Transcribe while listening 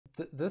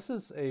This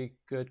is a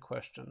good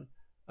question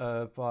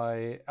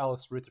by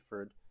Alex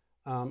Rutherford.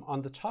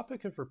 On the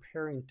topic of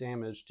repairing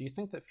damage, do you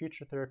think that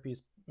future therapies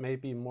may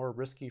be more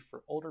risky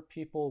for older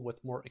people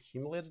with more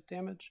accumulated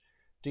damage?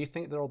 Do you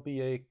think there will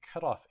be a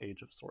cutoff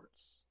age of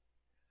sorts?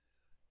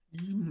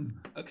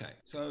 Okay,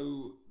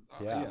 so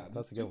Yeah, yeah,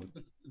 that's a good one.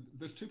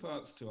 there's two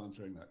parts to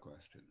answering that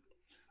question.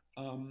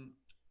 Um,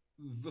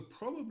 there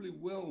probably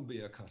will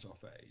be a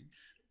cutoff age,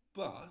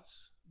 but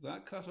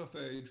that cutoff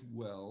age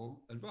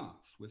will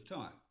advance with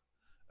time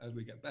as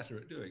we get better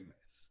at doing this.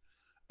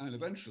 And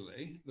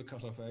eventually, the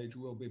cutoff age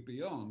will be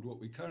beyond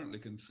what we currently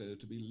consider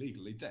to be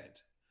legally dead,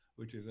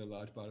 which is a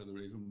large part of the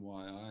reason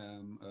why I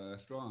am a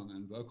strong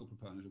and vocal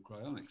proponent of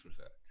cryonics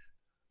research.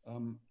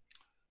 Um,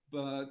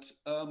 but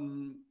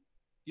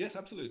yes,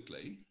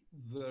 absolutely,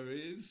 there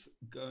is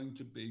going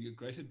to be a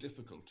greater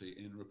difficulty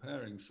in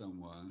repairing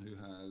someone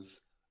who's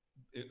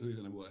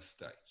in a worse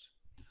state.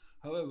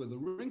 However, the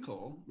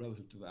wrinkle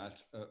relative to that,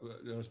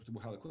 relative to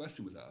how the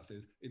question was asked,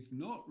 is it's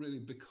not really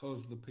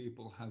because the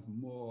people have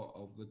more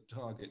of the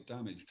target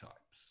damage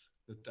types,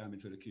 the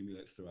damage that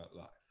accumulates throughout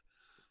life.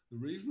 The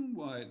reason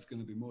why it's going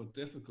to be more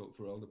difficult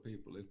for older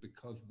people is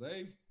because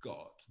they've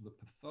got the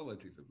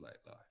pathologies of late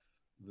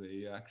life,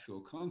 the actual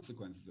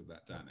consequences of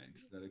that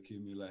damage that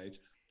accumulate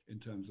in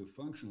terms of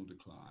functional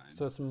decline.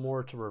 So it's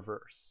more to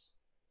reverse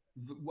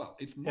Well,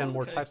 it's and more the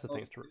more case types of of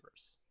things to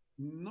reverse.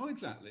 not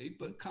exactly,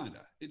 but kind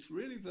of. It's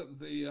really that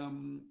the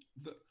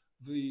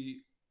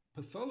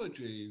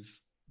pathologies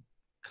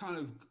kind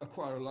of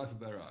acquire a life of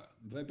their own.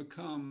 They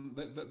become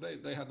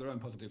they have their own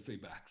positive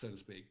feedback, so to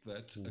speak,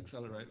 that Mm.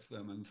 accelerates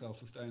them and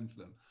self-sustains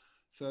them.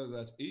 So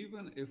that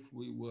even if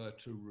we were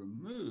to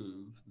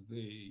remove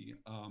the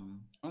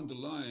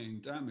underlying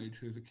damage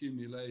whose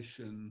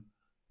accumulation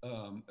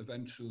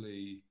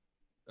eventually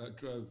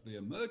drove the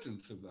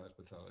emergence of those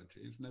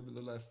pathologies,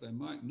 nevertheless, they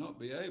might not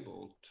be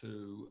able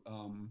to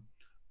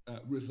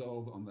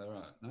resolve on their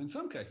own. Now, in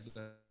some cases,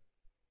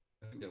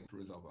 they'll be able to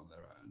resolve on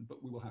their own,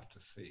 but we will have to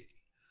see.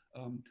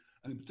 And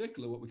in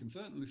particular, what we can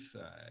certainly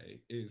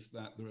say is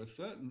that there are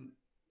certain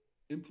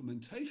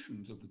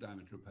implementations of the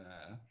damage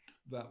repair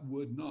that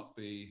would not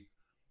be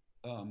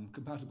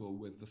compatible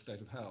with the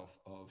state of health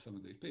of some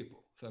of these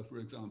people. So, for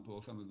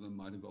example, some of them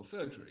might involve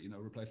surgery,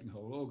 replacing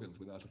whole organs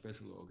with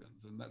artificial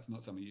organs, and that's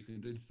not something you can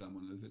do to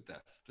someone who's at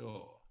death's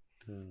door.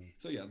 Mm.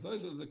 So, yeah,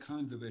 those are the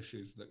kinds of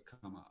issues that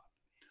come up.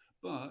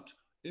 But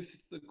if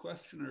the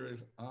questioner is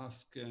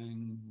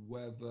asking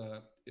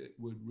whether it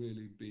would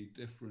really be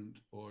different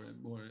or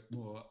more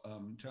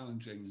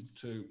challenging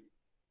to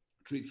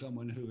treat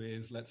someone who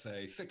is, let's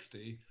say,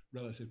 60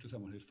 relative to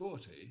someone who's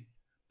 40,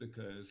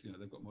 because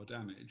they've got more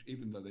damage,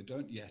 even though they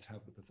don't yet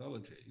have the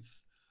pathologies,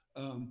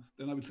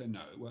 then I would say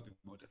no, it won't be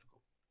more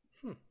difficult.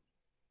 Hmm.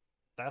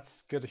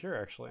 That's good to hear,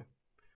 actually.